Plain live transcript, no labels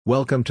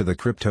Welcome to the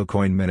Crypto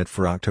Coin Minute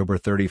for October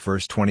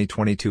 31,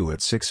 2022 at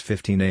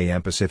 6:15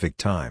 a.m. Pacific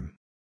Time.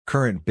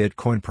 Current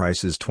Bitcoin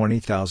price is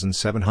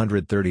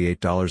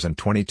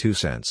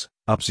 $20,738.22,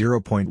 up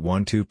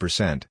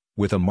 0.12%,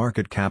 with a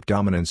market cap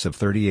dominance of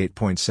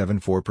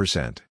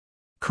 38.74%.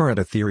 Current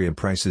Ethereum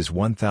price is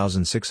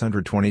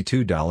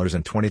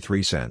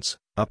 $1,622.23,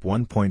 up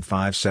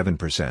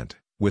 1.57%,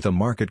 with a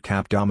market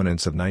cap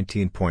dominance of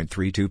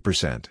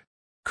 19.32%.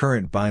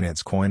 Current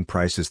Binance Coin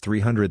price is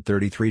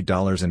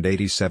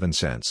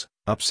 $333.87,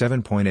 up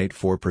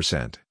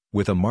 7.84%,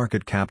 with a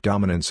market cap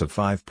dominance of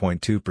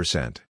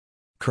 5.2%.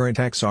 Current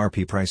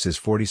XRP price is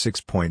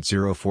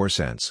 46.04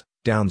 cents,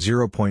 down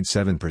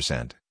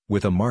 0.7%,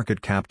 with a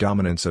market cap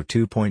dominance of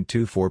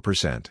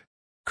 2.24%.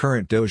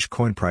 Current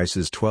Dogecoin price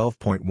is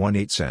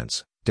 12.18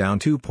 cents, down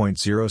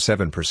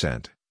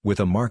 2.07%, with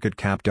a market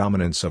cap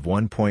dominance of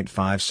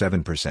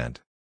 1.57%.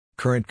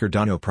 Current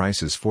Cardano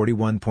price is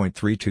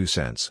 41.32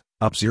 cents,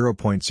 up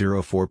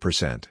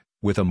 0.04%,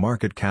 with a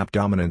market cap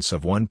dominance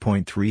of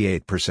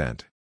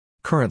 1.38%.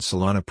 Current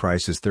Solana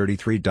price is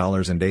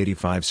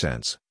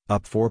 $33.85,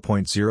 up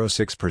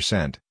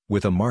 4.06%,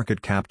 with a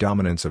market cap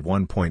dominance of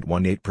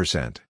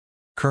 1.18%.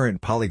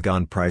 Current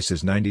Polygon price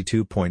is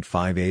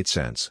 92.58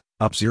 cents,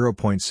 up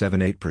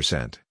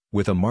 0.78%,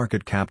 with a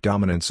market cap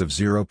dominance of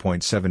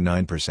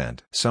 0.79%.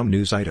 Some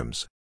news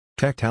items.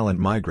 Tech talent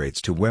migrates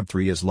to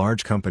Web3 as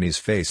large companies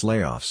face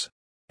layoffs.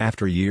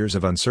 After years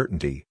of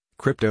uncertainty,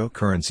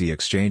 cryptocurrency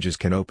exchanges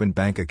can open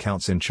bank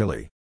accounts in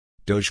Chile.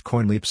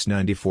 Dogecoin leaps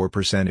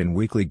 94% in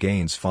weekly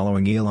gains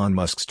following Elon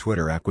Musk's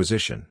Twitter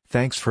acquisition.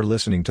 Thanks for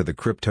listening to the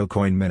Crypto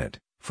Coin Minute.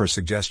 For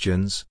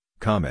suggestions,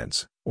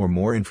 comments, or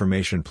more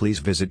information, please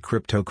visit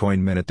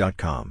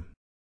CryptoCoinMinute.com.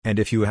 And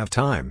if you have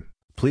time,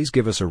 please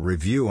give us a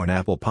review on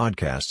Apple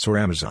Podcasts or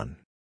Amazon.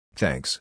 Thanks.